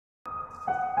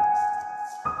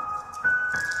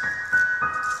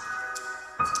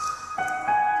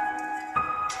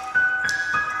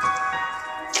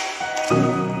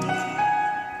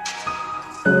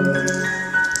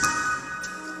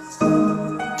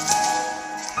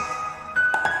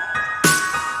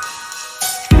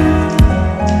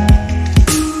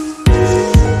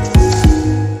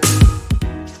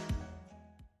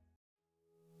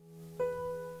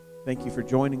for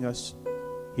joining us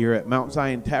here at Mount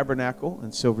Zion Tabernacle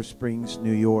in Silver Springs,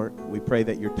 New York. We pray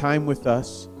that your time with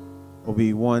us will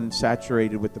be one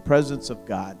saturated with the presence of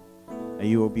God, that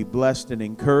you will be blessed and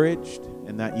encouraged,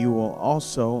 and that you will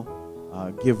also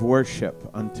give worship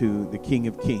unto the King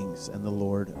of Kings and the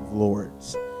Lord of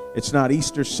Lords. It's not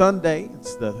Easter Sunday,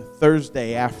 it's the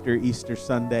Thursday after Easter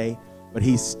Sunday, but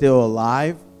he's still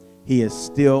alive, he is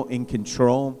still in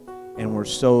control, and we're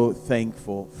so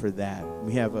thankful for that.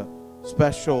 We have a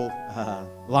special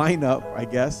lineup, I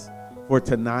guess, for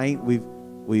tonight.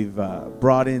 We've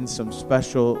brought in some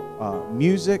special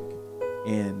music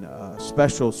and a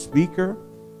special speaker.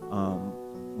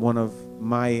 One of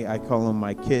my, I call them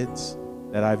my kids,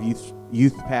 that I've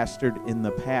youth pastored in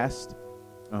the past,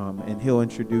 and he'll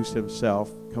introduce himself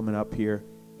coming up here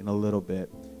in a little bit.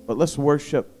 But let's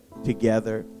worship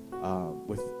together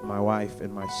with my wife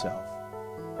and myself.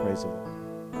 Praise the Lord.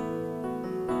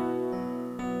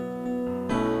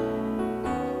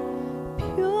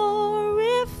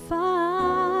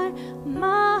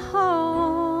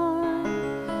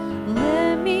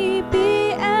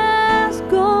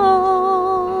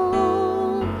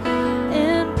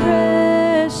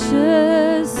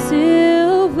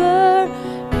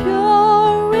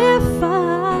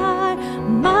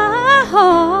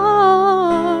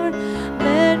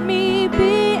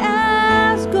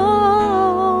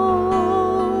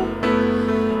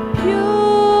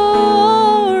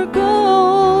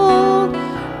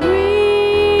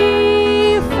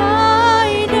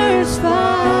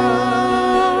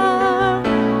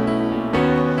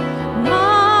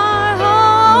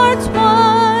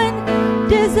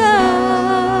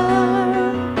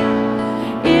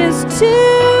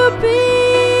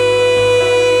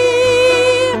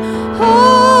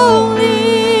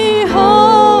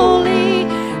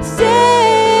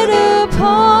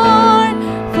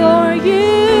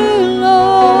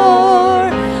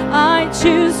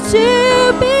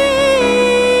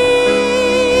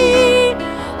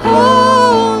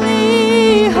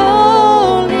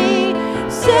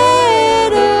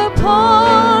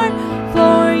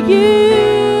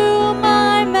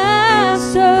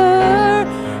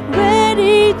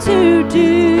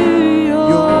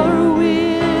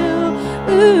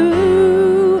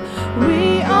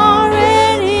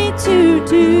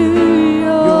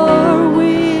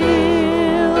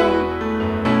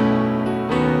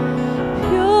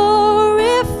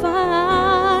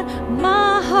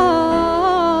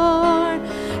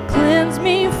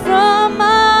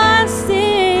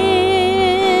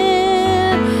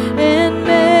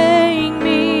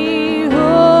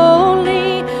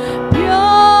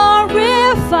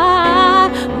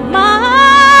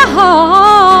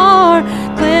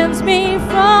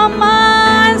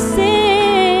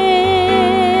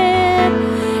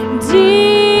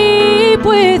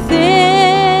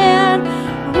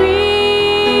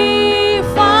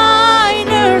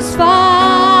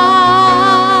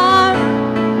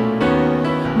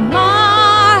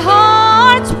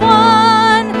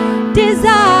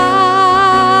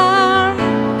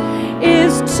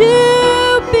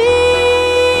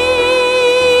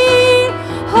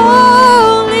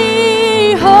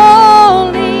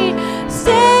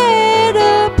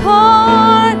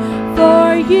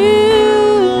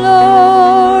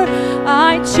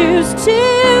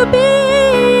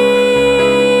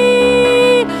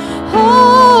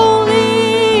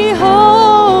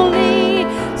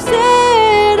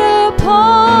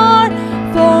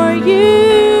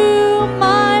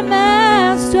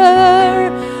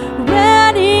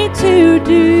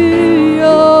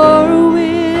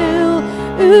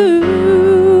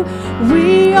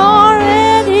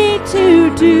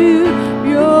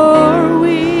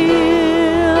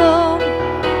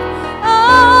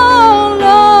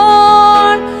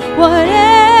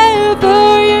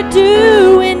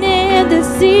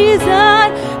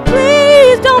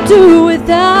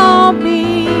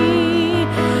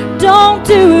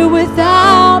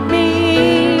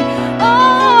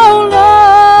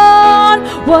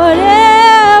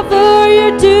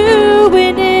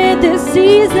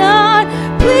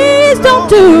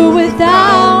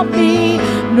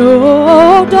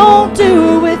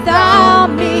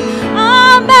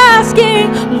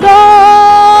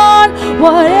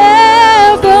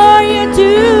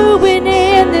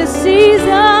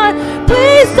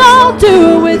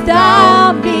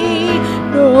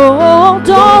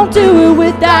 Don't do it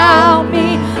without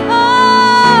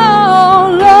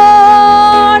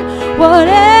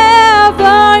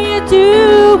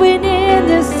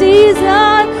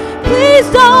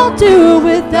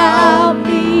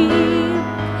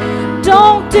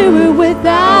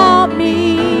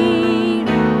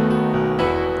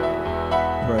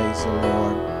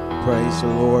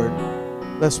Praise the Lord.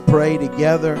 Let's pray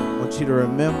together. I want you to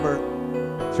remember,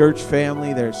 church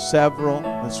family, there's several.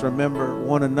 Let's remember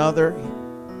one another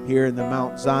here in the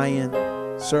Mount Zion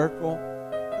circle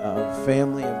of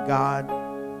family of God.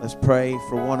 Let's pray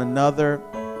for one another.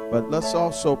 But let's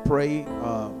also pray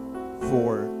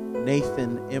for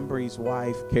Nathan Embry's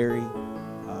wife, Carrie.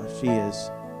 She is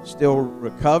still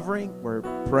recovering. We're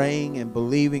praying and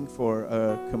believing for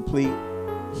a complete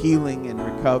healing and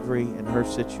recovery in her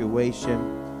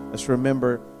situation. Let's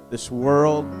remember this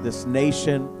world, this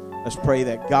nation. Let's pray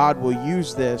that God will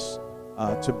use this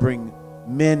to bring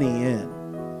many in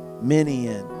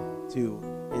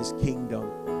to His kingdom.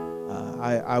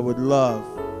 I would love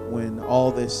when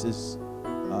all this is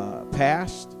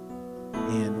past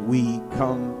and we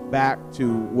come back to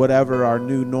whatever our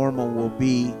new normal will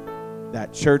be,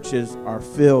 that churches are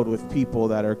filled with people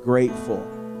that are grateful,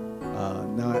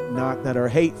 not that are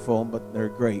hateful, but they're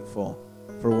grateful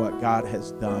for what God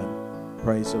has done.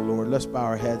 Praise the Lord. Let's bow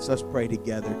our heads. Let's pray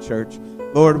together, church.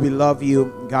 Lord, we love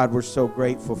you. God, we're so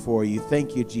grateful for you.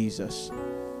 Thank you, Jesus,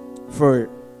 for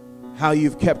how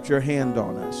you've kept your hand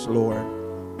on us,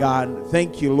 Lord. God,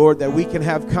 thank you, Lord, that we can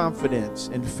have confidence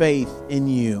and faith in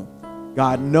you.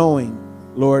 God, knowing,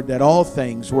 Lord, that all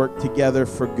things work together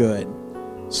for good.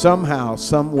 Somehow,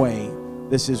 some way,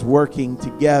 this is working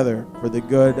together for the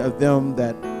good of them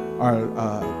that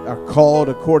are called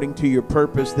according to your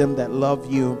purpose, them that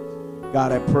love you.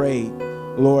 God, I pray,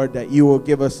 Lord, that you will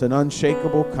give us an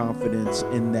unshakable confidence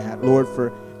in that. Lord,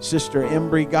 for Sister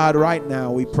Embry, God, right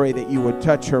now, we pray that you would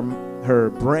touch her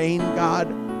brain, God,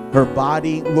 her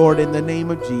body, Lord, in the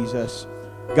name of Jesus.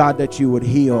 God, that you would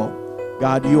heal.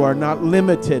 God, you are not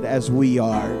limited as we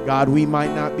are. God, we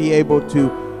might not be able to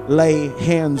lay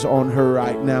hands on her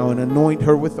right now and anoint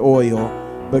her with oil,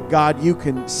 but God, you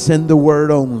can send the word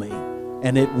only,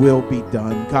 and it will be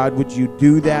done. God, would you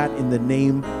do that in the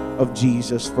name of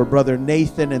Jesus for Brother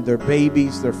Nathan and their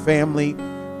babies, their family.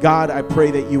 God, I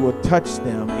pray that you will touch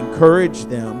them, encourage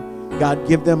them. God,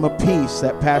 give them a peace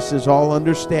that passes all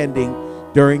understanding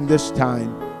during this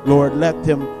time. Lord, let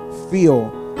them feel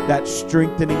that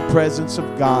strengthening presence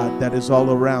of God that is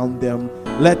all around them.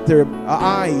 Let their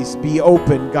eyes be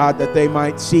open, God, that they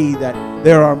might see that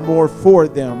there are more for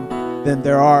them than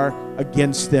there are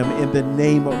against them, in the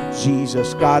name of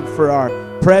Jesus. God, for our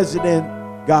president,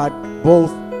 God,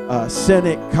 both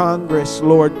Senate, Congress,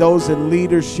 Lord, those in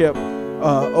leadership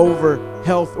over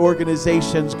health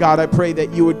organizations, God, I pray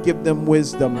that you would give them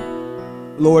wisdom.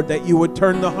 Lord, that you would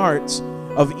turn the hearts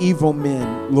of evil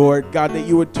men, Lord. God, that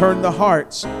you would turn the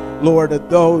hearts, Lord, of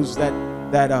those that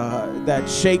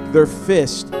shake their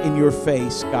fist in your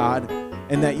face, God,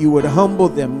 and that you would humble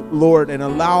them, Lord, and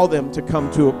allow them to come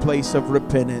to a place of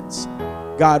repentance.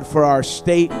 God, for our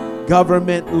state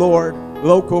government, Lord,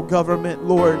 local government,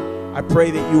 Lord, I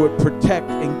pray that you would protect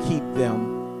and keep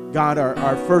them. God,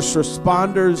 our first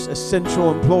responders,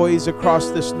 essential employees across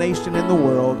this nation and the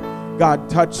world, God,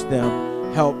 touch them.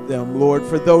 Help them, Lord.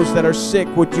 For those that are sick,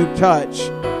 would you touch?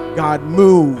 God,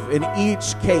 move in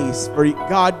each case. For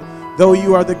God, though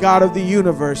you are the God of the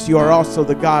universe, you are also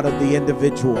the God of the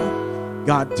individual.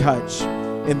 God, touch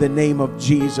in the name of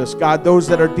Jesus. God, those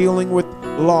that are dealing with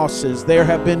losses, there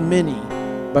have been many,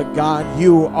 but God,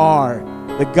 you are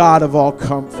the God of all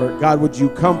comfort. God, would you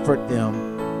comfort them,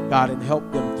 God, and help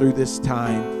them through this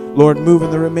time. Lord, move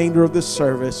in the remainder of the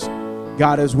service,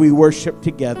 God, as we worship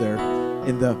together.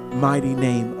 In the mighty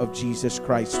name of Jesus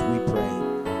Christ we pray.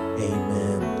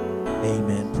 Amen.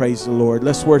 Amen. Praise the Lord.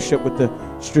 Let's worship with the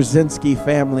Straczynski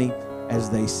family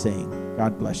as they sing.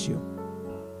 God bless you.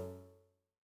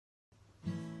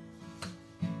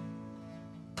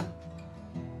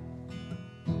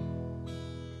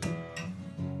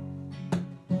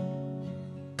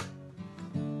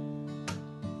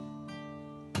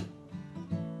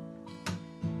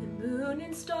 The moon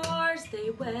and stars, they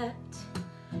wept.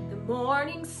 The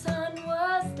morning sun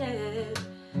was dead.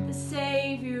 The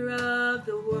Savior of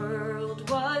the world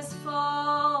was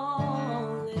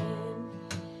fallen.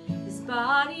 His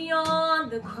body on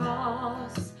the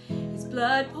cross, His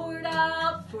blood poured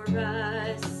out for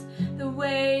us. The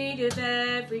weight of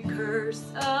every curse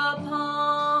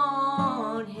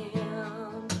upon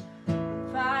Him.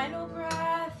 Final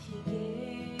breath He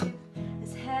gave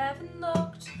as heaven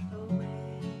looked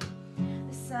away.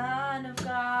 The Son of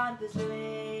God was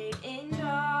laid in darkness.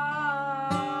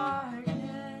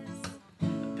 A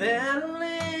battle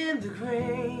in the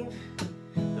grave,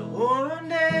 the war on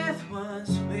death was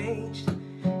waged.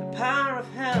 The power of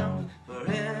hell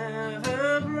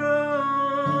forever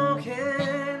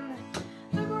broken.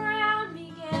 The ground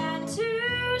began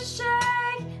to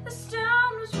shake, the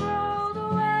stone was rolled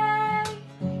away.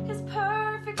 His purpose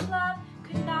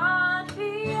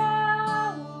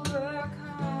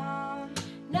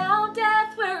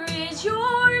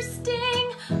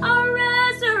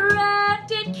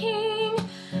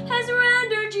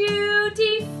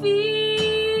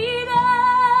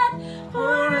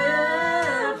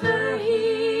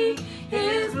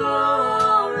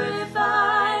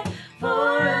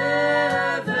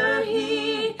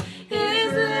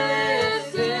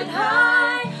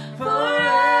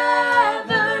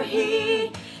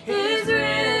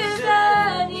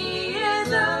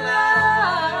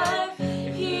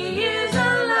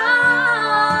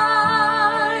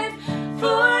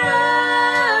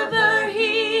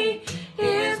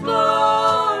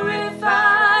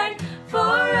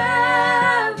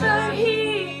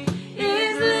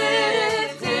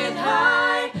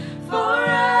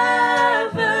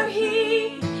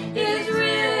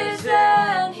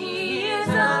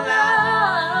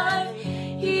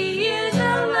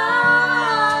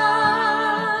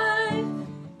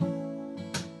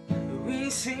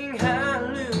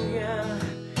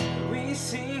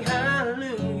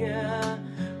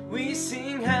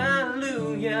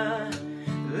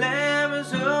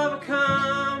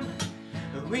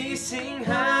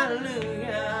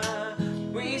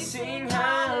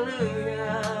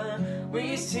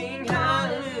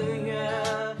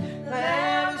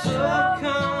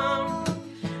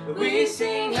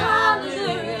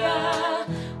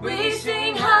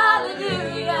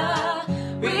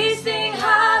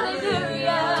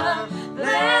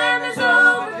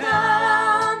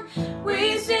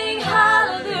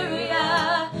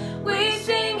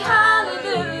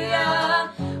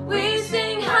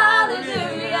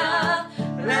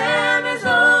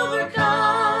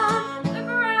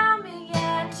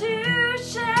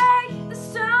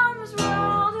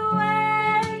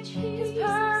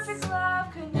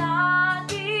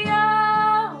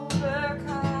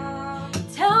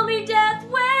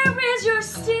your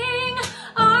sting.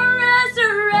 Our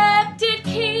resurrected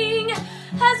King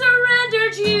has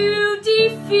rendered you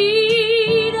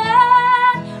defeated.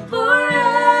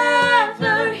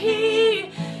 Forever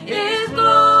He is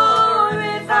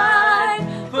glorified.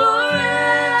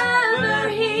 Forever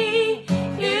He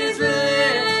is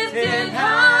lifted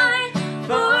high.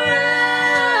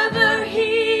 Forever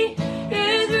He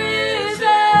is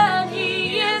risen.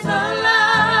 He is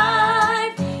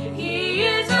alive. He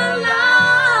is alive.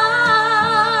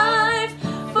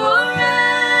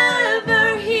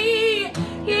 Forever He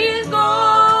is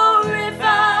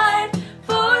glorified.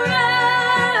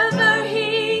 Forever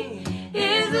He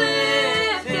is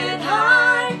lifted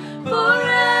high.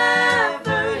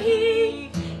 Forever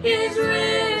He is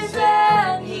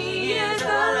risen. He is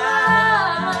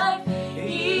alive.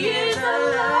 He is alive.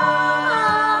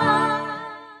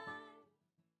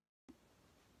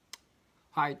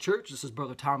 Hi, church. This is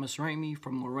Brother Thomas Ramey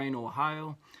from Lorain,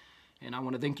 Ohio. And I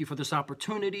want to thank you for this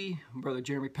opportunity, Brother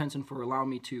Jeremy Penson, for allowing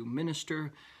me to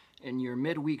minister in your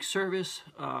midweek service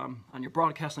on your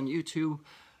broadcast on YouTube.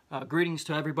 Greetings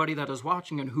to everybody that is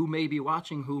watching and who may be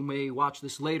watching, who may watch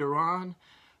this later on.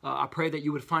 I pray that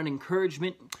you would find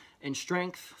encouragement and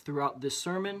strength throughout this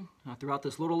sermon, throughout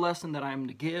this little lesson that I am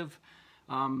to give.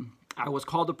 I was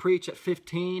called to preach at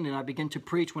 15, and I began to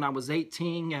preach when I was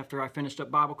 18 after I finished up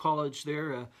Bible college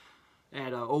there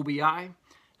at OBI.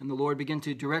 And the Lord began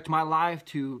to direct my life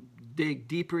to dig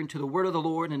deeper into the Word of the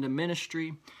Lord and the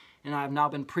ministry. And I've now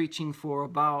been preaching for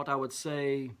about, I would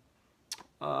say,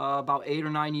 about 8 or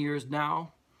 9 years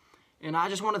now. And I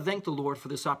just want to thank the Lord for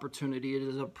this opportunity. It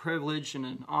is a privilege and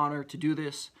an honor to do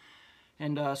this.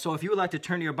 And so if you would like to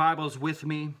turn your Bibles with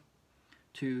me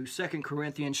to 2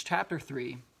 Corinthians chapter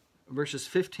 3, verses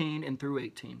 15 and through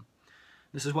 18.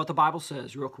 This is what the Bible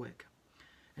says real quick.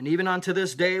 And even unto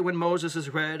this day when Moses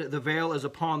is read, the veil is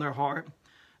upon their heart.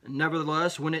 And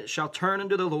nevertheless, when it shall turn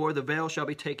unto the Lord, the veil shall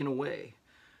be taken away.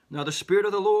 Now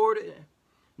the Lord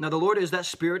is that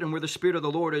Spirit, and where the Spirit of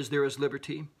the Lord is, there is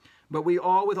liberty. But we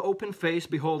all with open face,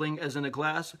 beholding as in a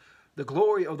glass the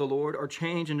glory of the Lord, are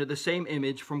changed into the same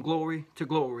image from glory to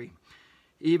glory,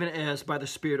 even as by the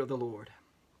Spirit of the Lord.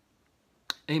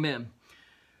 Amen.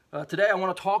 Today I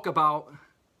want to talk about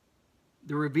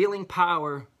the revealing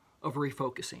power of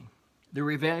refocusing. The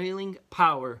revealing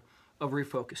power of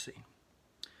refocusing.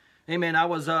 Amen. I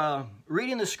was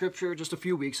reading the scripture just a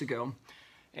few weeks ago,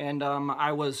 and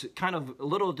I was kind of a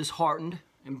little disheartened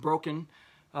and broken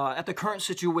at the current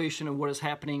situation of what is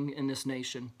happening in this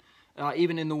nation,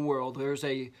 even in the world. There's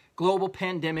a global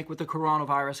pandemic with the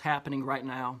coronavirus happening right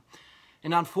now.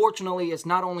 And unfortunately, it's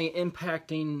not only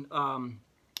impacting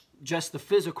just the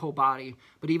physical body,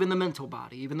 but even the mental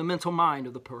body, even the mental mind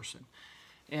of the person.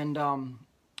 And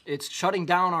it's shutting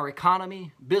down our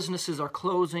economy. Businesses are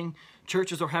closing.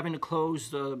 Churches are having to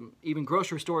close. Even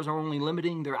grocery stores are only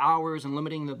limiting their hours and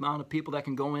limiting the amount of people that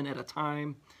can go in at a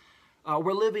time.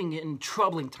 We're living in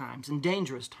troubling times and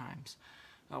dangerous times.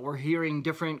 We're hearing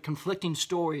different conflicting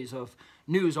stories of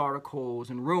news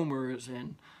articles and rumors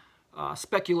and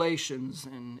speculations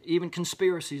and even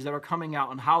conspiracies that are coming out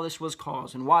on how this was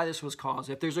caused and why this was caused,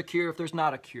 if there's a cure, if there's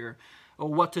not a cure, or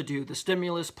what to do. The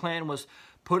stimulus plan was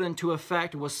put into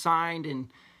effect, was signed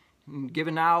and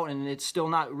given out, and it's still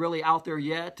not really out there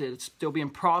yet. It's still being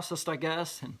processed, I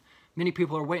guess, and many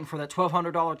people are waiting for that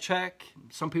 $1,200 check.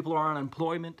 Some people are on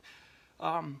unemployment.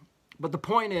 But the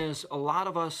point is, a lot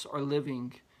of us are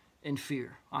living in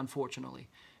fear, unfortunately.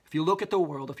 If you look at the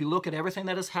world, if you look at everything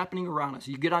that is happening around us,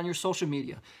 you get on your social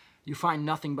media, you find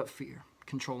nothing but fear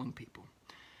controlling people.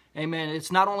 Amen.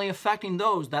 It's not only affecting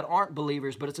those that aren't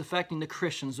believers, but it's affecting the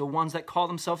Christians, the ones that call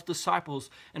themselves disciples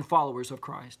and followers of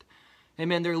Christ.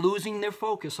 Amen. They're losing their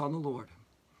focus on the Lord.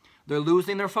 They're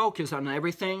losing their focus on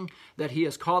everything that He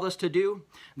has called us to do.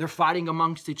 They're fighting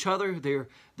amongst each other.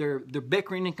 They're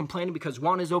bickering and complaining because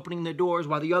one is opening their doors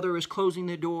while the other is closing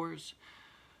their doors.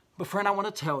 But friend, I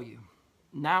want to tell you,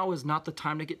 now is not the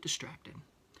time to get distracted.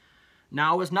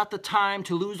 Now is not the time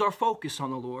to lose our focus on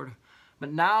the Lord,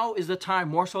 but now is the time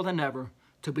more so than ever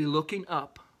to be looking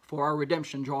up, for our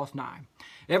redemption draweth nigh.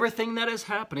 Everything that is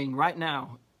happening right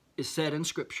now is said in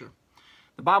Scripture.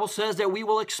 The Bible says that we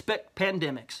will expect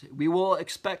pandemics, we will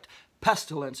expect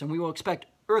pestilence, and we will expect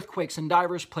earthquakes in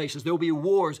diverse places. There will be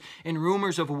wars and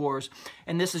rumors of wars,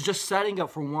 and this is just setting up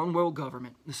for one world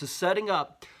government. This is setting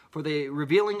up for the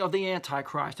revealing of the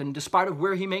Antichrist, and despite of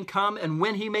where he may come and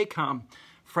when he may come,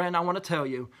 friend, I want to tell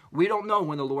you, we don't know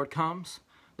when the Lord comes.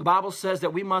 The Bible says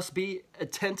that we must be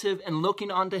attentive and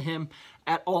looking unto him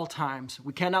at all times.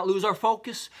 We cannot lose our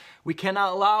focus. We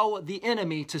cannot allow the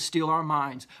enemy to steal our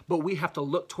minds, but we have to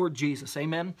look toward Jesus.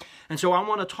 Amen. And so I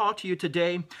want to talk to you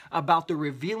today about the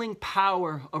revealing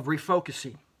power of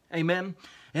refocusing. Amen.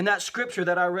 In that scripture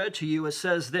that I read to you, it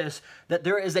says this, that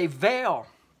there is a veil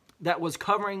that was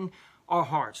covering our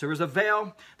hearts. There was a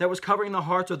veil that was covering the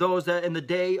hearts of those that in the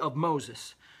day of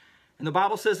Moses. And the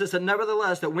Bible says this, that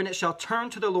nevertheless, that when it shall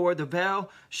turn to the Lord, the veil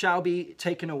shall be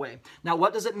taken away. Now,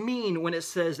 what does it mean when it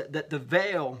says that the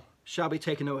veil shall be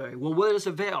taken away? Well, what is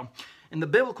a veil? In the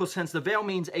biblical sense, the veil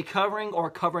means a covering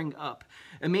or covering up.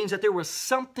 It means that there was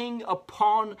something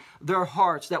upon their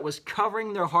hearts that was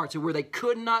covering their hearts, where they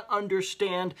could not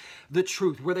understand the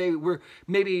truth, where they were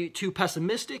maybe too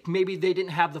pessimistic, maybe they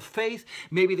didn't have the faith,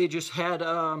 maybe they just had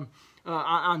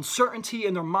uncertainty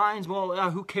in their minds.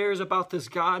 Well, who cares about this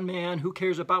God, man? Who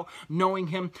cares about knowing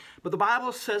him? But the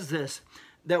Bible says this,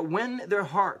 that when their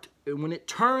heart, when it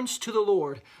turns to the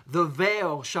Lord, the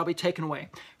veil shall be taken away.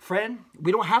 Friend,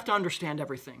 we don't have to understand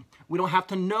everything. We don't have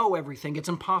to know everything. It's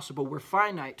impossible. We're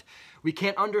finite. We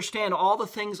can't understand all the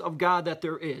things of God that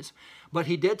there is. But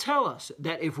he did tell us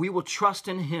that if we will trust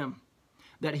in him,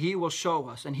 that he will show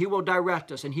us, and he will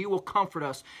direct us, and he will comfort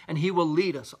us, and he will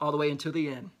lead us all the way into the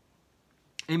end.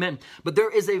 Amen. But there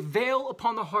is a veil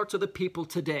upon the hearts of the people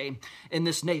today in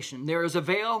this nation. There is a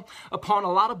veil upon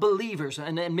a lot of believers.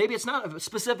 And maybe it's not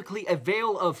specifically a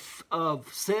veil of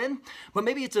sin, but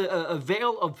maybe it's a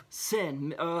veil of sin,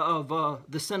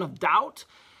 the sin of doubt.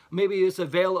 Maybe it's a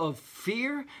veil of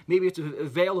fear. Maybe it's a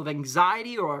veil of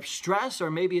anxiety or of stress,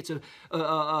 or maybe it's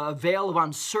a veil of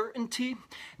uncertainty.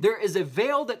 There is a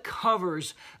veil that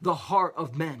covers the heart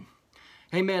of men.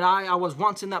 Amen. I was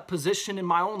once in that position in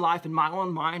my own life, in my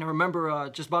own mind. I remember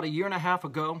just about a year and a half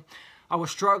ago, I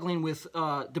was struggling with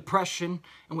depression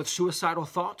and with suicidal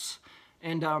thoughts.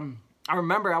 And I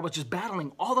remember I was just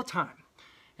battling all the time.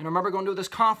 And I remember going to this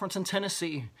conference in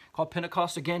Tennessee called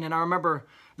Pentecost Again. And I remember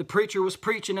the preacher was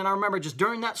preaching. And I remember just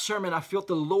during that sermon, I felt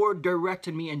the Lord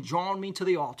directed me and drawn me to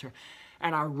the altar.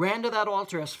 And I ran to that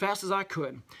altar as fast as I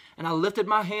could. And I lifted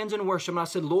my hands in worship. And I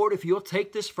said, Lord, if you'll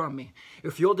take this from me,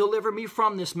 if you'll deliver me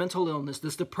from this mental illness,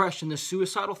 this depression, this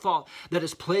suicidal thought that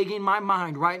is plaguing my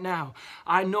mind right now,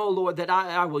 I know, Lord, that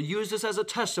I will use this as a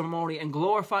testimony and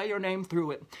glorify your name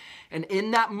through it. And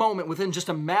in that moment, within just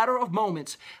a matter of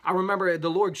moments, I remember the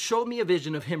Lord showed me a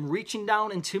vision of him reaching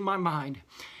down into my mind.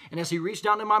 And as he reached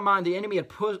down in my mind, the enemy had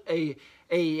put a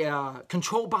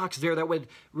control box there that would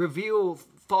reveal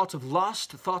thoughts of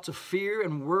lust, thoughts of fear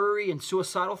and worry and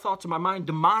suicidal thoughts in my mind,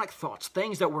 demonic thoughts,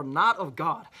 things that were not of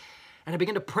God. And I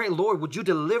began to pray, Lord, would you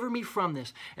deliver me from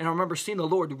this? And I remember seeing the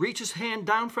Lord reach his hand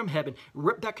down from heaven,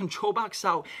 rip that control box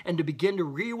out, and to begin to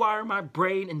rewire my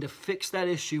brain and to fix that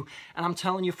issue. And I'm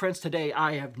telling you, friends, today,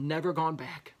 I have never gone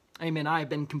back. Amen. I have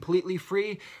been completely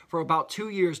free for about 2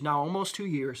 years now, almost 2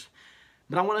 years.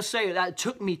 But I want to say that it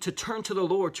took me to turn to the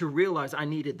Lord to realize I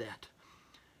needed that.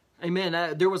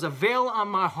 Amen. There was a veil on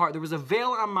my heart. There was a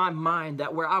veil on my mind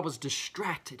that where I was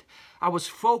distracted. I was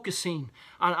focusing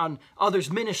on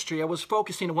others' ministry. I was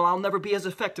focusing, well, I'll never be as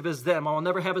effective as them. I'll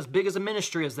never have as big as a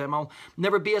ministry as them. I'll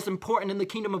never be as important in the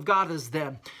kingdom of God as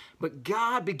them. But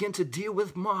God began to deal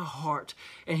with my heart.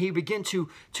 And he began to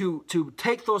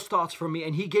take those thoughts from me.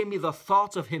 And he gave me the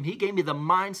thoughts of him. He gave me the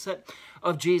mindset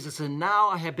of Jesus. And now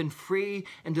I have been free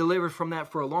and delivered from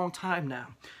that for a long time now.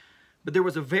 But there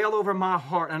was a veil over my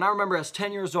heart. And I remember as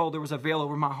 10 years old, there was a veil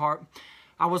over my heart.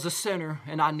 I was a sinner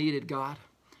and I needed God.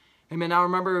 Amen. I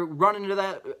remember running to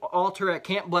that altar at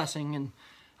Camp Blessing, and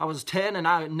I was 10 and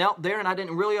I knelt there and I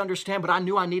didn't really understand, but I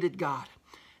knew I needed God.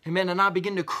 Amen. And I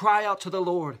began to cry out to the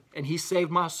Lord, and he saved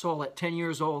my soul at 10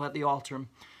 years old at the altar.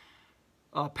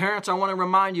 Parents, I want to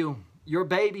remind you, your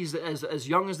babies, as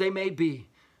young as they may be,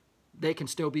 they can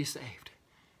still be saved.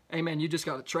 Amen. You just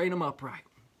got to train them up right.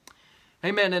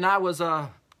 Amen. And I was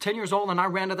 10 years old, and I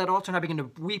ran to that altar, and I began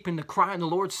to weep and to cry, and the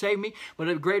Lord saved me.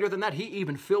 But greater than that, he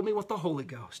even filled me with the Holy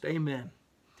Ghost. Amen.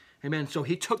 Amen. So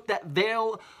he took that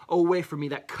veil away from me,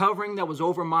 that covering that was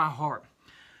over my heart.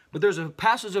 But there's a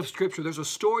passage of Scripture, there's a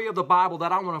story of the Bible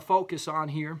that I want to focus on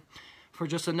here for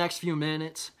just the next few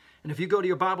minutes. And if you go to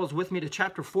your Bibles with me to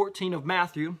chapter 14 of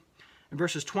Matthew, in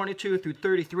verses 22 through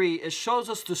 33, it shows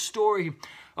us the story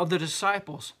of the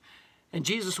disciples. And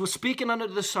Jesus was speaking unto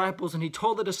the disciples, and he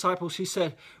told the disciples, he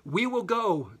said, we will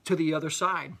go to the other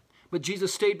side. But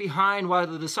Jesus stayed behind while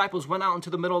the disciples went out into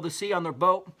the middle of the sea on their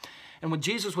boat. And when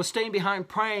Jesus was staying behind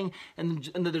praying, and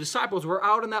the disciples were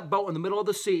out in that boat in the middle of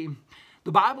the sea,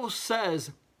 the Bible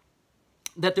says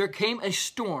that there came a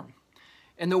storm.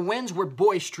 and the winds were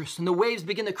boisterous, and the waves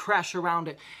began to crash around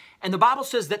it. And the Bible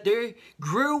says that they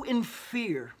grew in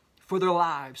fear for their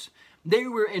lives. They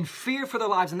were in fear for their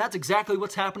lives, and that's exactly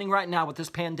what's happening right now with this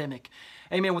pandemic.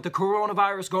 Amen. With the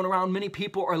coronavirus going around, many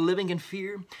people are living in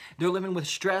fear. They're living with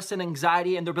stress and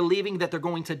anxiety, and they're believing that they're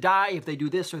going to die if they do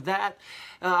this or that.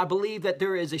 I believe that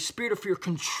there is a spirit of fear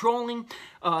controlling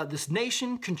this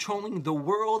nation, controlling the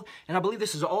world, and I believe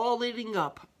this is all leading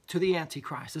up to the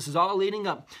Antichrist. This is all leading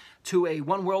up to a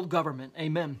one-world government.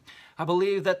 Amen. I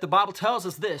believe that the Bible tells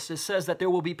us this. It says that there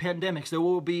will be pandemics, there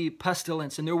will be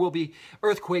pestilence, and there will be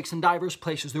earthquakes in diverse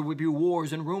places. There will be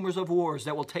wars and rumors of wars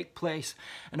that will take place.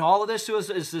 And all of this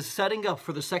is setting up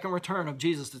for the second return of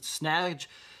Jesus to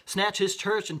snatch his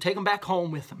church and take them back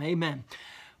home with him. Amen.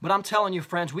 But I'm telling you,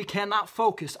 friends, we cannot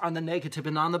focus on the negative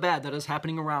and on the bad that is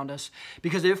happening around us.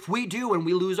 Because if we do and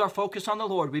we lose our focus on the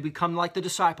Lord, we become like the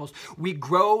disciples. We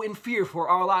grow in fear for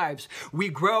our lives. We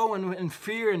grow in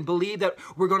fear and believe that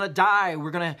we're going to die. We're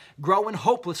going to grow in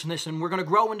hopelessness, and we're going to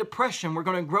grow in depression. We're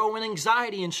going to grow in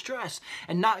anxiety and stress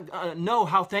and not know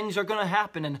how things are going to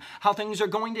happen and how things are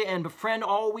going to end. But friend,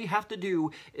 all we have to do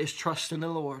is trust in the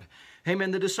Lord. Amen.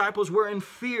 The disciples were in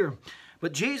fear.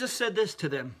 But Jesus said this to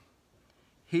them.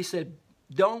 He said,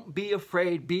 don't be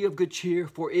afraid, be of good cheer,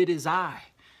 for it is I.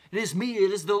 It is me,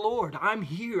 it is the Lord. I'm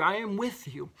here, I am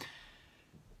with you.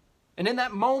 And in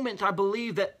that moment, I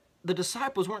believe that the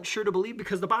disciples weren't sure to believe,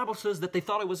 because the Bible says that they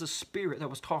thought it was a spirit that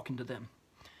was talking to them.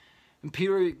 And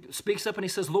Peter speaks up and he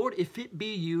says, Lord, if it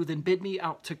be you, then bid me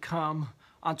out to come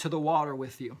onto the water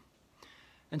with you.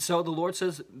 And so the Lord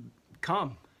says,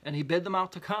 come. And he bid them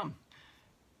out to come.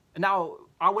 And now,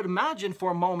 I would imagine for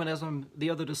a moment as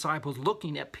the other disciples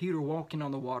looking at Peter walking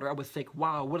on the water, I would think,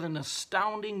 wow, what an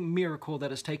astounding miracle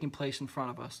that is taking place in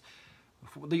front of us.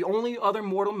 The only other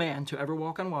mortal man to ever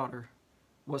walk on water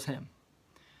was him.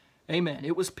 Amen.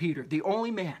 It was Peter, the only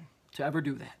man to ever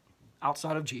do that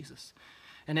outside of Jesus.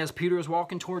 And as Peter is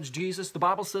walking towards Jesus, the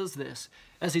Bible says this,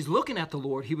 as he's looking at the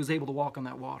Lord, he was able to walk on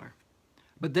that water.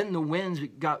 But then the winds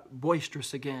got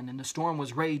boisterous again, and the storm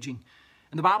was raging.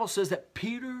 And the Bible says that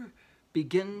Peter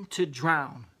began to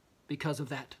drown because of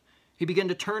that. He began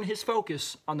to turn his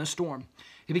focus on the storm.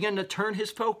 He began to turn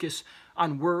his focus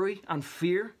on worry, on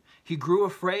fear. He grew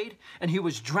afraid, and he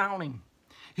was drowning.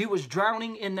 He was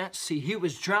drowning in that sea. He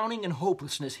was drowning in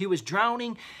hopelessness. He was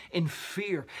drowning in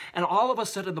fear. And all of a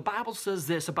sudden, the Bible says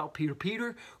this about Peter.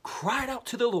 Peter cried out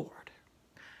to the Lord.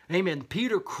 Amen.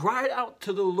 Peter cried out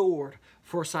to the Lord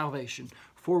for salvation,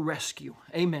 for rescue.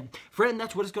 Amen. Friend,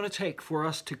 that's what it's going to take for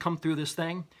us to come through this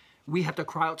thing. We have to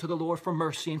cry out to the Lord for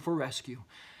mercy and for rescue.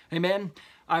 Amen.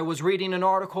 I was reading an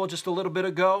article just a little bit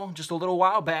ago, just a little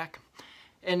while back,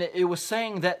 and it was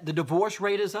saying that the divorce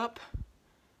rate is up.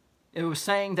 It was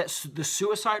saying that the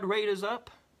suicide rate is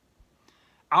up.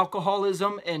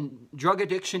 Alcoholism and drug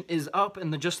addiction is up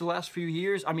in just the last few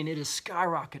years. I mean, it is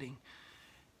skyrocketing.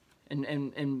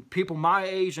 And people my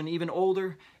age and even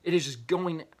older, it is just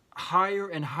going higher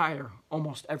and higher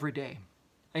almost every day.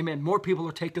 Amen. More people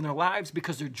are taking their lives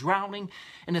because they're drowning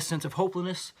in a sense of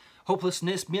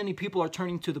hopelessness. Many people are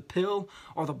turning to the pill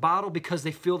or the bottle because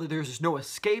they feel that there's no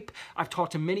escape. I've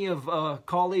talked to many of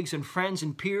colleagues and friends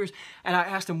and peers, and I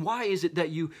asked them, why is it that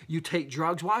you take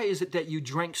drugs? Why is it that you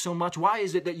drink so much? Why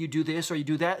is it that you do this or you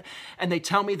do that? And they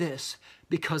tell me this,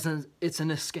 because it's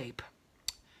an escape.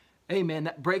 Amen.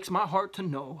 That breaks my heart to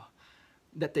know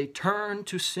that they turn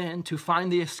to sin to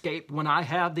find the escape when I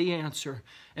have the answer,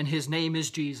 and his name is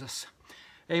Jesus.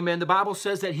 Amen. The Bible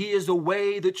says that he is the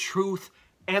way, the truth,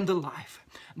 and the life.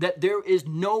 That there is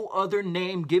no other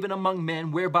name given among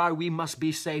men whereby we must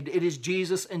be saved. It is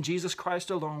Jesus and Jesus Christ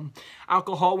alone.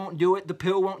 Alcohol won't do it. The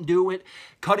pill won't do it.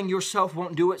 Cutting yourself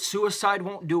won't do it. Suicide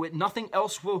won't do it. Nothing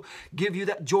else will give you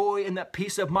that joy and that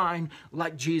peace of mind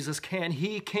like Jesus can.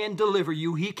 He can deliver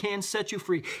you. He can set you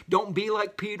free. Don't be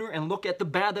like Peter and look at the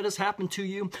bad that has happened to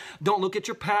you. Don't look at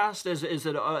your past as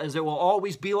it will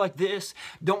always be like this.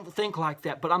 Don't think like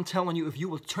that. But I'm telling you, if you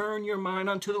will turn your mind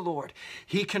unto the Lord,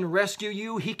 he can rescue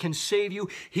you. He can save you.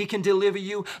 He can deliver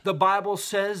you. The Bible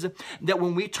says that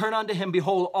when we turn unto him,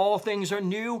 behold, all things are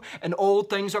new and old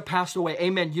things are passed away.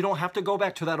 Amen. You don't have to go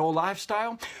back to that old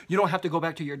lifestyle. You don't have to go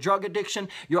back to your drug addiction,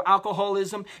 your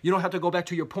alcoholism. You don't have to go back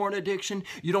to your porn addiction.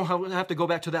 You don't have to go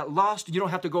back to that lust. You don't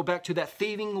have to go back to that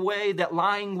thieving way, that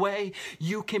lying way.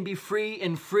 You can be free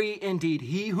and free indeed.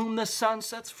 He whom the Son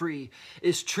sets free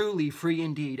is truly free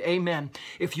indeed. Amen.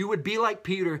 If you would be like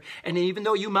Peter, and even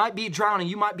though you might be drowning,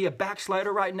 you might be a backsliding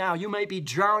backslider right now. You may be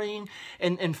drowning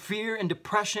in fear and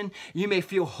depression. You may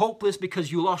feel hopeless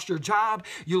because you lost your job,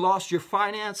 you lost your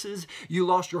finances, you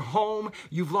lost your home,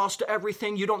 you've lost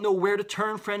everything. You don't know where to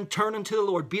turn, friend. Turn unto the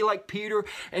Lord. Be like Peter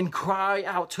and cry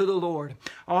out to the Lord.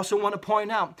 I also want to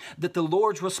point out that the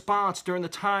Lord's response during the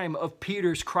time of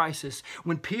Peter's crisis,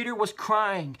 when Peter was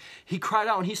crying, he cried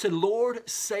out and he said, Lord,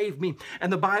 save me.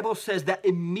 And the Bible says that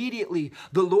immediately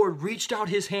the Lord reached out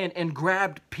his hand and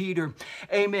grabbed Peter.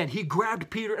 Amen. He grabbed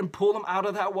Peter and pulled him out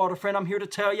of that water. Friend, I'm here to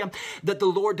tell you that the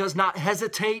Lord does not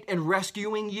hesitate in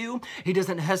rescuing you. He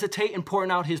doesn't hesitate in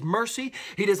pouring out his mercy.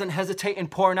 He doesn't hesitate in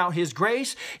pouring out his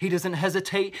grace. He doesn't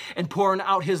hesitate in pouring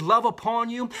out his love upon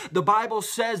you. The Bible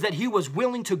says that he was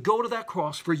willing to go to that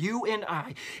cross for you and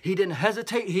I. He didn't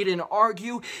hesitate. He didn't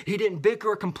argue. He didn't bicker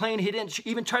or complain. He didn't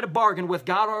even try to bargain with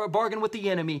God or bargain with the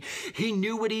enemy. He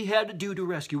knew what he had to do to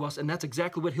rescue us, and that's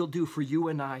exactly what he'll do for you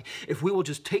and I. If we will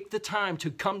just take the time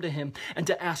to come to him and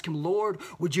to ask him, Lord,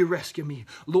 would you rescue me?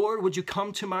 Lord, would you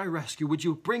come to my rescue? Would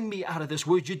you bring me out of this?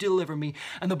 Would you deliver me?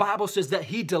 And the Bible says that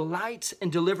he delights in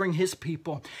delivering his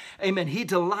people. Amen. He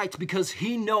delights because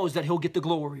he knows that he'll get the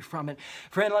glory from it.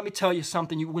 Friend, let me tell you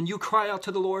something. When you cry out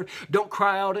to the Lord, don't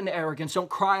cry out in arrogance. Don't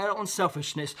cry out in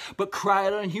selfishness, but cry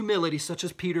out in humility, such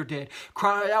as Peter did.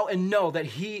 Cry out and know that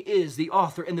he is the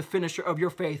author and the finisher of your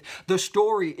faith. The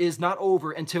story is not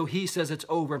over until he says it's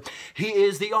over. He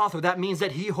is the author. That means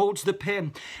that he holds the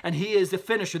pen, and he is the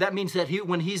finisher. That means that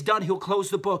when he's done, he'll close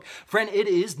the book. Friend, it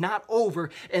is not over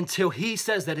until he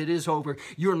says that it is over.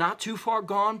 You're not too far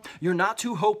gone. You're not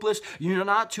too hopeless. You're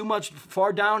not too much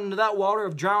far down into that water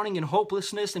of drowning and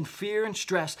hopelessness and fear and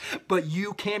stress, but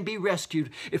you can be rescued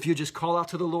if you just call out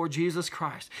to the Lord Jesus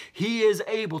Christ. He is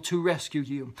able to rescue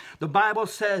you. The Bible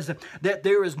says that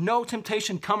there is no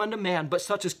temptation coming to man, but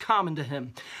such is common to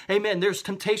him. Amen. There's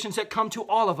temptations that come to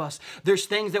all of us. There's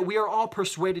things that we are all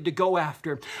persuaded to go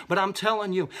after. But I'm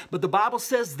telling you, but the Bible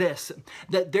says this,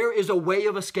 that there is a way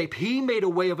of escape. He made a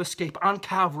way of escape on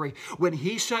Calvary when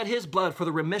he shed his blood for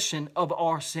the remission of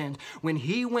our sins. When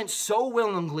he went so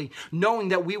willingly, knowing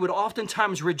that we would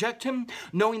oftentimes reject him,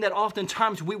 knowing that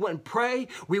oftentimes we wouldn't pray,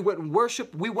 we wouldn't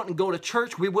worship, we wouldn't go to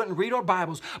church, we wouldn't read our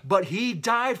Bibles, but he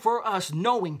died for us,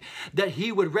 knowing that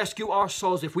he would rescue our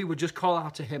souls if we would just call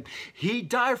out to him. He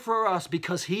died for us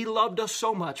because he loved us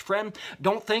so much. Friend,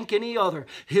 don't think any other.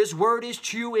 His word is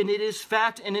true, and it is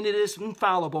fact, and it is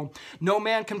infallible. No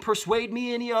man can persuade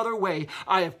me any other way.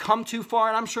 I have come too far,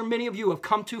 and I'm sure many of you have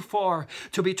come too far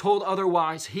to be told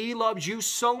otherwise. He loves you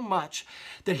so much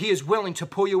that he is willing to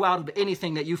pull you out of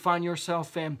anything that you find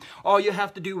yourself in. All you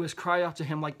have to do is cry out to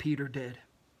him like Peter did.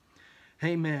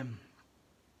 Amen.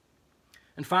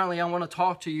 And finally, I want to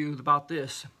talk to you about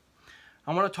this.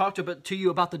 I want to talk to you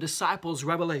about the disciples'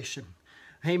 revelation.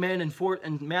 Amen.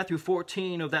 In Matthew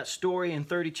 14 of that story, in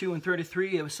 32 and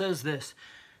 33, it says this,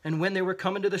 and when they were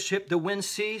coming to the ship, the wind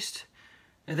ceased,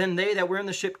 and then they that were in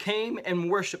the ship came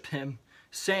and worshipped him,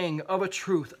 saying, of a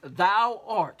truth, thou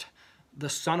art the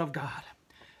Son of God.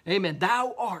 Amen.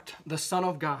 Thou art the Son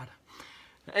of God.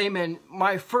 Amen.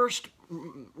 My first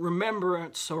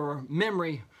remembrance or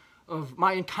memory of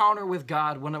my encounter with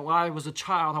God when I was a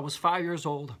child, I was 5 years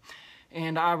old.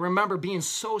 And I remember being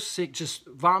so sick, just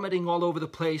vomiting all over the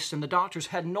place, and the doctors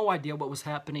had no idea what was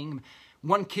happening.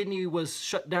 One kidney was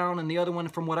shut down, and the other one,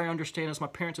 from what I understand, as my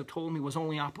parents have told me, was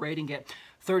only operating at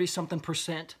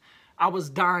 30-something%. I was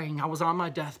dying. I was on my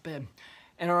deathbed.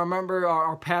 And I remember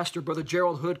our pastor, Brother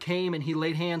Gerald Hood, came and he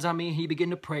laid hands on me and he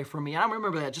began to pray for me. And I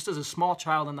remember that just as a small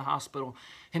child in the hospital,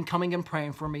 him coming and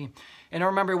praying for me. And I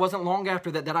remember it wasn't long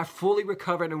after that I fully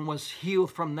recovered and was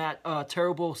healed from that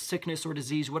terrible sickness or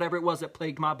disease, whatever it was that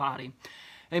plagued my body.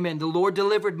 Amen. The Lord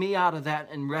delivered me out of that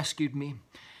and rescued me.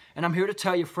 And I'm here to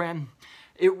tell you, friend,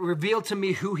 it revealed to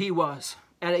me who he was.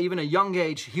 At even a young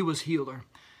age, he was healer.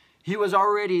 He was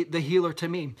already the healer to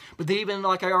me. But even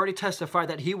like I already testified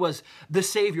that he was the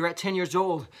Savior at 10 years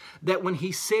old, that when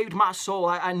he saved my soul,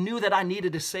 I knew that I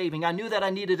needed a saving. I knew that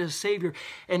I needed a Savior.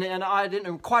 And I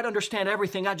didn't quite understand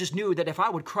everything. I just knew that if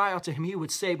I would cry out to him, he would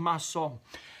save my soul.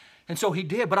 And so he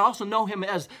did, but I also know him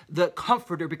as the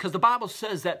Comforter, because the Bible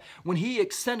says that when he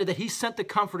ascended, that he sent the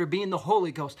Comforter, being the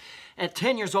Holy Ghost. At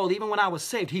 10 years old, even when I was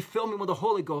saved, he filled me with the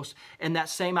Holy Ghost in that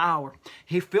same hour.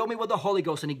 He filled me with the Holy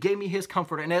Ghost, and he gave me his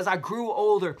Comforter. And as I grew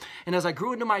older, and as I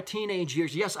grew into my teenage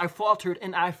years, yes, I faltered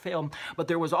and I failed, but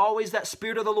there was always that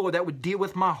Spirit of the Lord that would deal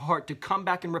with my heart to come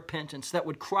back in repentance, that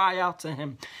would cry out to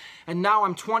him. And now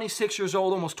I'm 26 years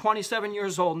old, almost 27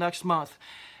 years old next month.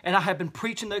 And I have been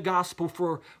preaching the gospel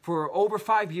for over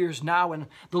 5 years now, and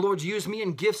the Lord's used me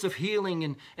in gifts of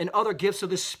healing and other gifts of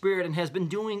the Spirit, and has been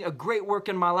doing a great work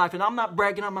in my life. And I'm not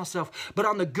bragging on myself, but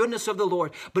on the goodness of the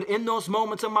Lord. But in those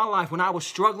moments of my life when I was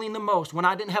struggling the most, when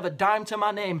I didn't have a dime to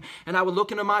my name, and I would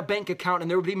look into my bank account and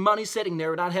there would be money sitting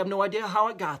there, and I'd have no idea how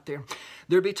it got there.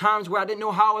 There'd be times where I didn't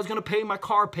know how I was going to pay my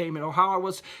car payment, or how I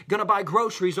was going to buy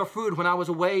groceries or food when I was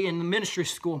away in the ministry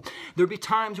school. There'd be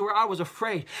times where I was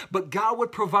afraid, but God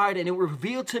would provide, and it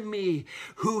revealed to me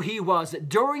who He was. That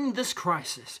during this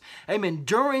crisis, amen,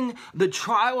 during the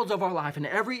trials of our life, in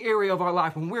every area of our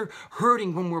life, when we're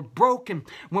hurting, when we're broken,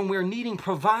 when we're needing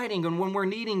providing, and when we're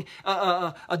needing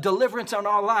a deliverance on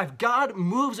our life, God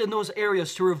moves in those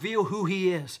areas to reveal who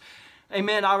He is.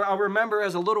 Amen. I remember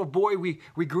as a little boy,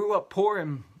 we grew up poor,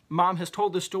 and Mom has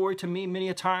told this story to me many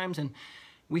a times, and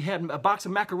we had a box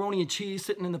of macaroni and cheese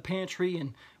sitting in the pantry,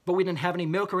 but we didn't have any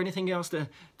milk or anything else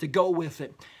to go with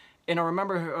it. And I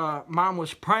remember Mom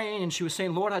was praying, and she was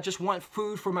saying, Lord, I just want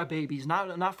food for my babies,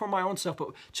 not for my own self,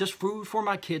 but just food for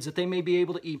my kids, that they may be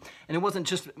able to eat. And it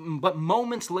wasn't but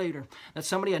moments later that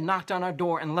somebody had knocked on our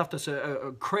door and left us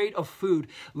a crate of food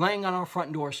laying on our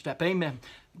front doorstep. Amen.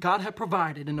 God had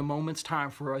provided in a moment's time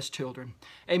for us children.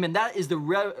 Amen. That is the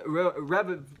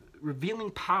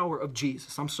revealing power of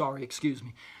Jesus.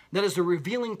 That is the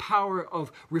revealing power of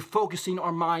refocusing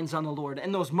our minds on the Lord.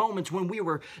 And those moments when we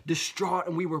were distraught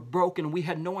and we were broken and we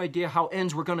had no idea how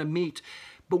ends were going to meet.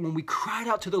 But when we cried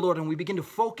out to the Lord and we began to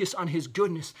focus on His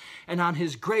goodness and on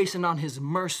His grace and on His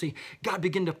mercy, God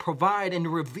began to provide and to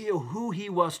reveal who He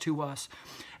was to us.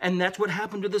 And that's what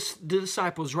happened to the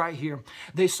disciples right here.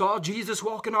 They saw Jesus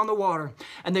walking on the water,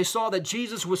 and they saw that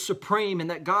Jesus was supreme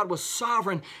and that God was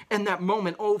sovereign in that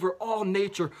moment over all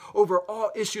nature, over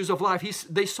all issues of life.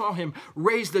 They saw Him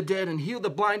raise the dead and heal the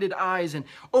blinded eyes and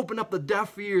open up the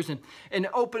deaf ears and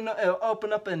open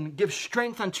up and give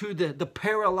strength unto the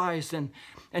paralyzed. And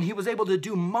He was able to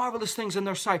do marvelous things in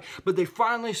their sight. But they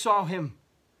finally saw Him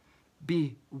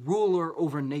be ruler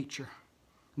over nature.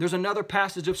 There's another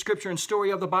passage of Scripture and story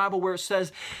of the Bible where it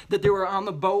says that they were on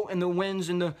the boat and the winds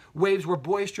and the waves were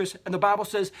boisterous. And the Bible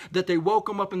says that they woke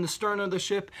Him up in the stern of the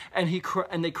ship, and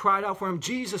they cried out for Him,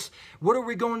 Jesus, what are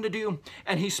we going to do?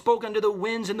 And He spoke unto the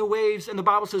winds and the waves, and the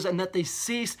Bible says, and that they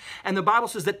ceased. And the Bible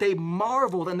says that they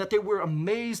marveled and that they were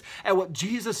amazed at what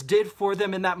Jesus did for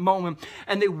them in that moment.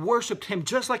 And they worshiped Him,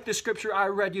 just like the Scripture I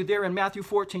read you there in Matthew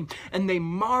 14. And they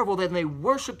marveled and they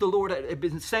worshiped the Lord,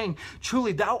 saying,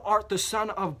 truly, Thou art the Son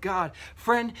of God.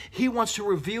 Friend, He wants to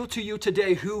reveal to you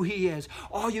today who He is.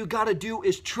 All you got to do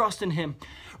is trust in Him.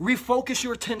 Refocus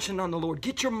your attention on the Lord.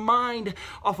 Get your mind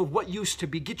off of what used to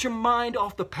be. Get your mind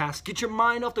off the past. Get your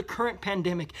mind off the current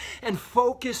pandemic and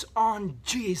focus on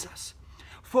Jesus.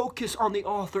 Focus on the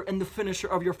author and the finisher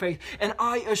of your faith. And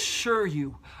I assure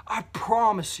you, I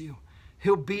promise you,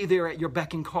 He'll be there at your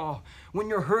beck and call. When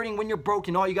you're hurting, when you're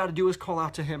broken, all you got to do is call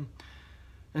out to Him.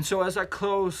 And so as I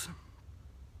close,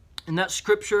 in that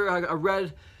scripture I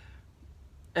read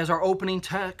as our opening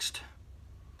text,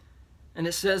 and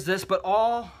it says this, but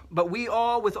we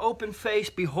all with open face,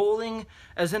 beholding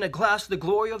as in a glass the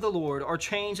glory of the Lord, are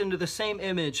changed into the same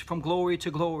image from glory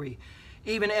to glory,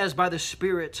 even as by the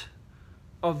Spirit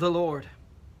of the Lord.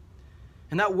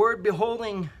 And that word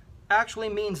beholding actually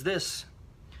means this.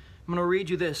 I'm going to read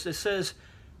you this. It says,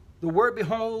 the word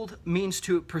behold means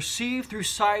to perceive through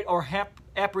sight or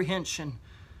apprehension,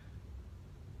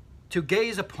 to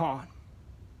gaze upon.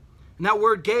 And that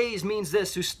word gaze means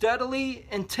this, to steadily,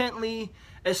 intently,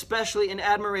 especially in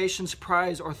admiration,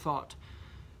 surprise, or thought.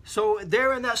 So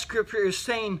there in that scripture is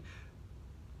saying,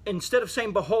 instead of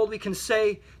saying behold, we can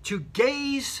say to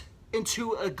gaze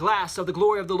into a glass of the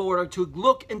glory of the Lord, or to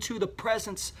look into the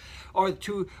presence or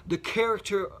to the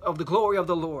character of the glory of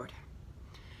the Lord.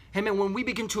 Amen. When we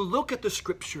begin to look at the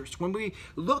Scriptures, when we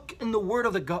look in the Word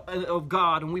of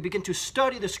God, and we begin to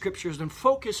study the Scriptures and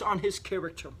focus on His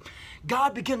character,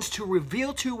 God begins to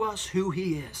reveal to us who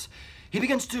He is. He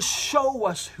begins to show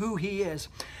us who He is.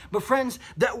 But friends,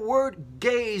 that word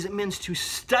gaze means to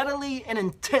steadily and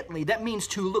intently. That means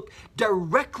to look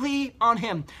directly on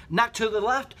Him. Not to the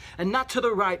left and not to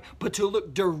the right, but to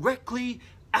look directly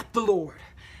at the Lord.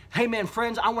 Hey man,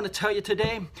 friends, I want to tell you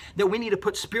today that we need to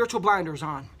put spiritual blinders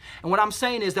on. And what I'm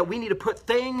saying is that we need to put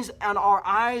things on our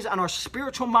eyes, on our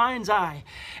spiritual mind's eye,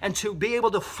 and to be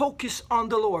able to focus on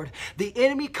the Lord. The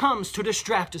enemy comes to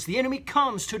distract us. The enemy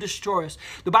comes to destroy us.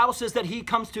 The Bible says that he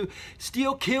comes to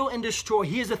steal, kill, and destroy.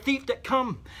 He is a thief that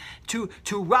comes to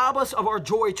rob us of our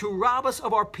joy, to rob us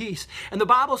of our peace. And the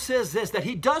Bible says this, that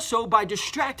he does so by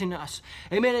distracting us.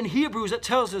 Amen. In Hebrews, it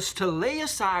tells us to lay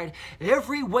aside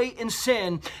every weight and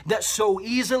sin that so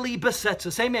easily besets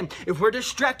us. Amen. If we're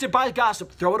distracted by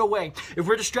gossip, throw it away. If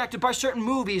we're distracted by certain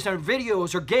movies or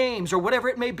videos or games or whatever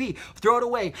it may be, throw it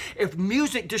away. If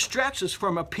music distracts us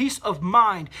from a peace of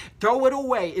mind, throw it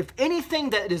away. If anything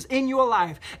that is in your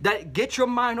life that gets your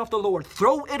mind off the Lord,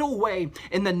 throw it away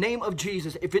in the name of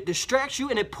Jesus. If it distracts you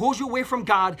and it pulls you away from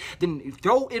God, then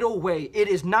throw it away. It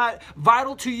is not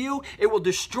vital to you. It will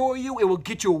destroy you. It will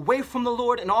get you away from the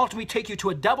Lord and ultimately take you to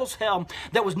a devil's hell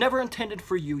that was never intended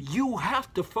for you. You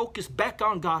have to focus back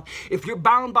on God. If you're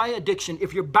bound by addiction,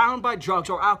 if you're bound by drugs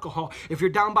or alcohol, if you're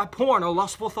bound by porn or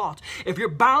lustful thoughts, if you're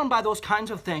bound by those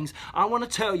kinds of things, I want to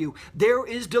tell you, there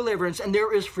is deliverance and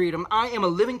there is freedom. I am a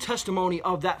living testimony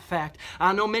of that fact.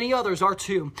 I know many others are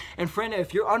too. And friend,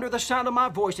 if you're under the sound of my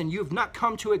voice and you've not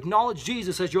come to acknowledge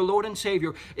Jesus as your Lord and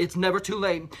Savior, it's never too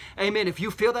late. Amen. If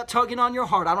you feel that tugging on your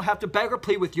heart, I don't have to beg or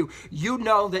plead with you. You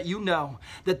know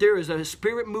that there is a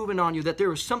spirit moving on you, that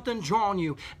there is something drawing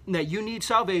you, and that you need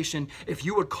salvation. If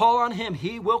you would call on Him,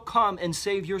 He will come and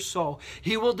save your soul.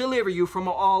 He will deliver you from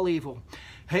all evil.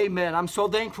 Amen. I'm so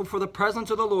thankful for the presence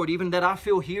of the Lord, even that I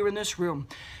feel here in this room.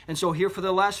 And so here for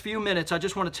the last few minutes, I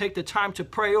just want to take the time to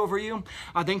pray over you.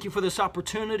 I thank you for this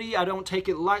opportunity. I don't take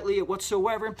it lightly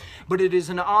whatsoever, but it is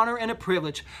an honor and a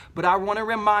privilege. But I want to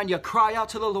remind you, cry out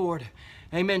to the Lord.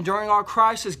 Amen. During our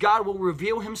crisis, God will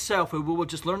reveal Himself, and we will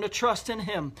just learn to trust in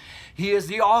Him. He is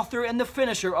the author and the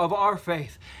finisher of our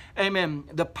faith. Amen.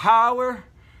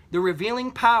 The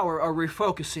revealing power of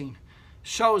refocusing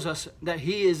shows us that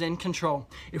He is in control.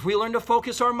 If we learn to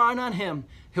focus our mind on Him,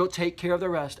 He'll take care of the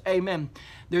rest. Amen.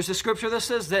 There's a scripture that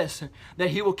says this, that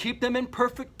He will keep them in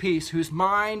perfect peace whose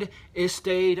mind is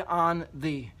stayed on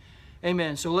Thee.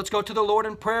 Amen. So let's go to the Lord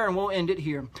in prayer and we'll end it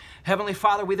here. Heavenly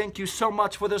Father, we thank You so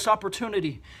much for this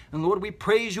opportunity. And Lord, we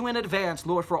praise You in advance,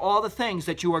 Lord, for all the things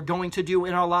that You are going to do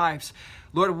in our lives.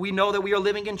 Lord, we know that we are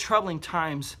living in troubling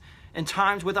times, and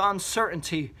times with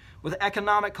uncertainty, with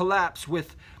economic collapse,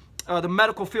 with the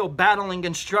medical field battling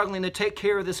and struggling to take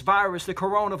care of this virus, the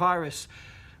coronavirus.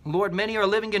 Lord, many are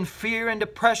living in fear and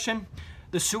depression.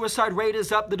 The suicide rate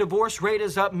is up. The divorce rate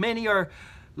is up. Many are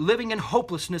living in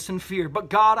hopelessness and fear. But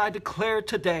God, I declare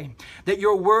today that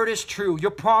Your word is true.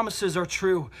 Your promises are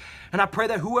true. And I pray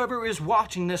that whoever is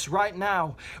watching this right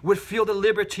now would feel the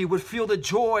liberty, would feel the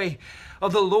joy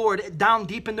of the Lord down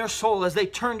deep in their soul as they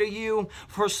turn to You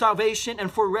for salvation and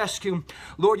for rescue.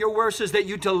 Lord, Your word says that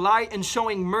You delight in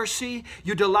showing mercy.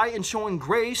 You delight in showing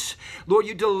grace. Lord,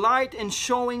 You delight in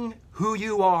showing who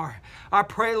You are. I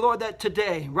pray, Lord, that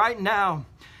today, right now,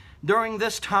 during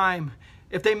this time,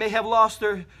 if they may have lost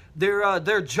their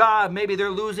job, maybe they're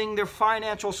losing their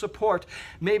financial support,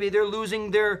 maybe they're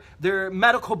losing their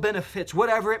medical benefits,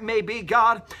 whatever it may be,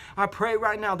 God, I pray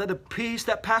right now that the peace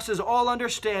that passes all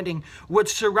understanding would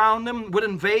surround them, would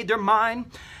invade their mind.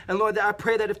 And Lord, I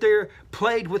pray that if they're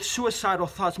plagued with suicidal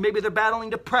thoughts, maybe they're battling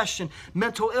depression,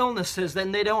 mental illnesses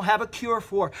that they don't have a cure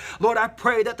for, Lord, I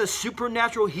pray that the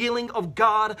supernatural healing of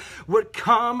God would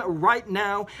come right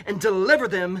now and deliver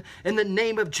them in the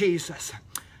name of Jesus.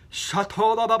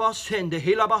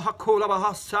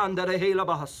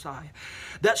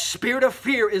 That spirit of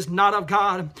fear is not of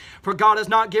God. For God has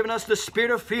not given us the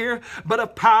spirit of fear, but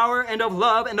of power and of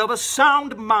love and of a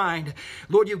sound mind.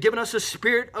 Lord, You've given us a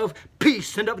spirit of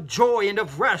peace and of joy and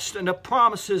of rest and of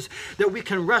promises that we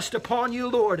can rest upon You,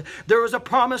 Lord. There is a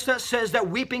promise that says that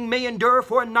weeping may endure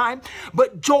for a night,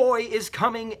 but joy is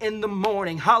coming in the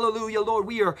morning. Hallelujah, Lord.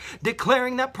 We are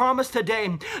declaring that promise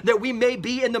today, that we may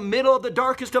be in the middle of the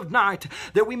darkest of night,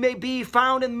 that we may be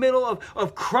found in the middle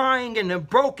of crying and of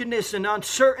brokenness and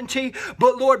uncertainty.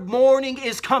 But Lord, morning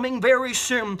is coming very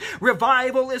soon.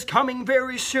 Revival is coming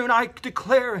very soon. I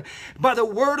declare by the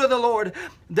word of the Lord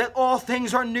that all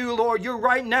things are new, Lord. You're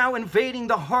right now invading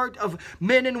the heart of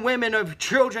men and women, of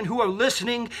children who are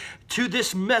listening to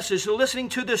this message, listening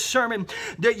to this sermon,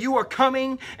 that You are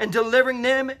coming and delivering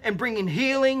them and bringing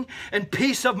healing and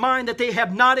peace of mind that they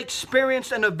have not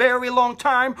experienced in a very long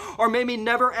time, or maybe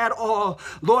never at all.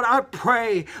 Lord, I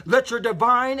pray, let Your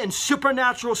divine and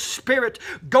supernatural spirit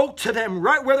go to them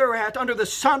right where they're at under the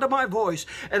sound of my voice,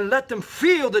 and let them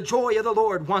feel the joy of the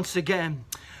Lord once again.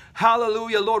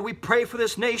 Hallelujah, Lord. We pray for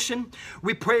this nation.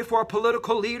 We pray for our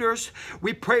political leaders.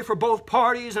 We pray for both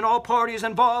parties and all parties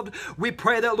involved. We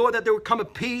pray that, Lord, that there would come a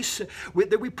peace. We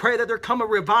pray that there come a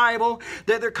revival,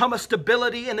 that there come a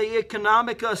stability in the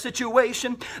economic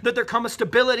situation, that there come a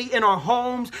stability in our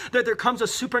homes, that there comes a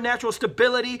supernatural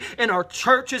stability in our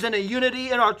churches and a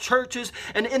unity in our churches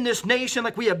and in this nation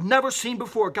like we have never seen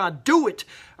before. God, do it,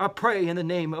 I pray, in the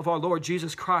name of our Lord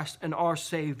Jesus Christ and our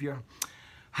Savior.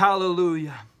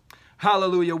 Hallelujah.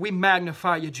 Hallelujah. We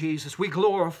magnify You, Jesus. We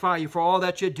glorify You for all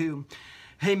that You do.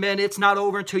 Amen. It's not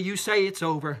over until you say it's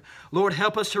over. Lord,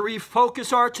 help us to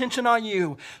refocus our attention on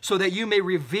you so that you may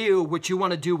reveal what you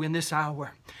want to do in this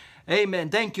hour. Amen.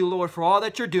 Thank you, Lord, for all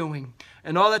that you're doing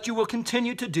and all that you will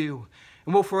continue to do.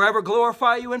 And we'll forever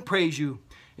glorify you and praise you.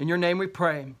 In your name we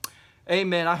pray.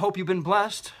 Amen. I hope you've been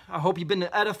blessed. I hope you've been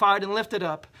edified and lifted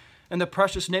up in the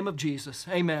precious name of Jesus.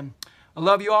 Amen. I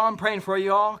love you all. I'm praying for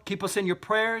you all. Keep us in your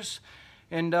prayers.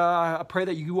 And I pray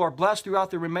that you are blessed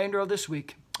throughout the remainder of this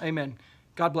week. Amen.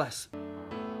 God bless.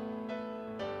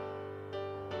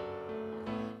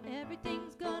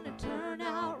 Everything's gonna turn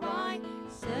out right.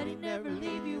 Said he'd never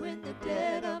leave you in the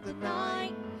dead of the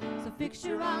night. So fix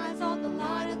your eyes on the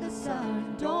light of the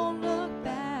sun. Don't look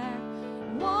back.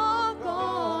 Walk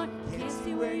on. Can't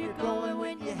see where you're going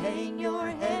when you hang your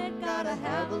head. Gotta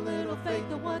have a little faith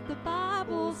in what the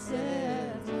Bible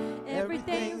says.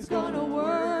 Everything's gonna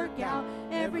work out.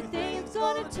 Everything's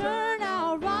gonna turn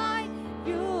out right.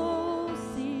 You'll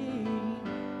see.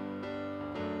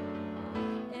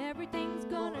 Everything's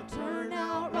gonna turn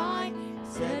out right.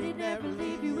 Said he'd never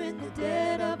leave you in the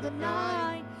dead of the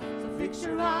night. So fix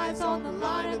your eyes on the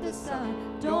light of the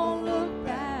sun. Don't look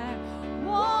back.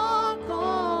 Walk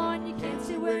on. You can't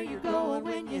see where you're going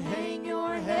when you hang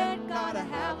your head. Gotta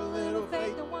have a little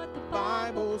faith in what the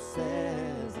Bible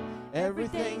says.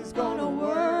 Everything's gonna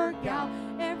work out.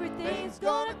 Everything's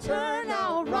gonna turn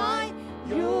out right.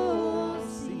 You'll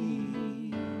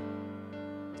see.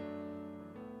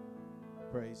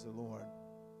 Praise the Lord.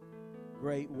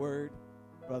 Great word,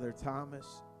 Brother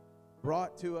Thomas,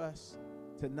 brought to us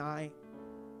tonight.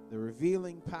 The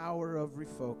revealing power of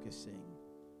refocusing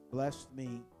blessed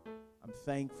me. I'm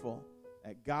thankful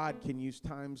that God can use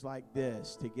times like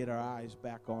this to get our eyes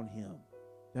back on Him.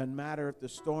 Doesn't matter if the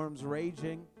storm's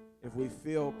raging, if we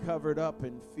feel covered up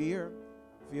in fear,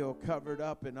 feel covered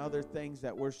up in other things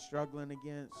that we're struggling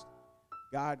against.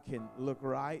 God can look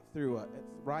right through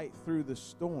the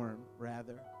storm,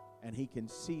 and He can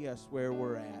see us where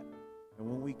we're at. And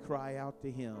when we cry out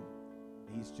to Him,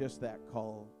 He's just that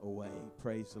call away.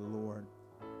 Praise the Lord.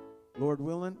 Lord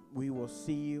willing, we will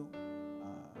see you.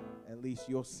 At least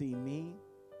you'll see me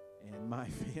and my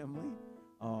family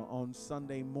on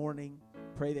Sunday morning.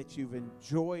 Pray that you've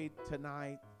enjoyed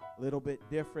tonight. A little bit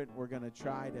different. We're going to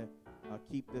try to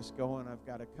keep this going. I've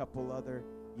got a couple other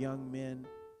young men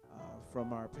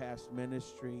from our past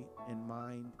ministry in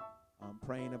mind.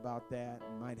 Praying about that.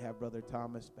 Might have Brother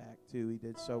Thomas back too. He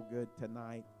did so good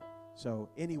tonight. So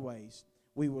anyways,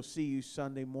 we will see you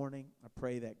Sunday morning. I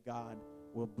pray that God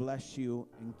will bless you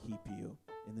and keep you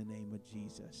in the name of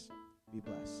Jesus. Be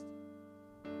blessed.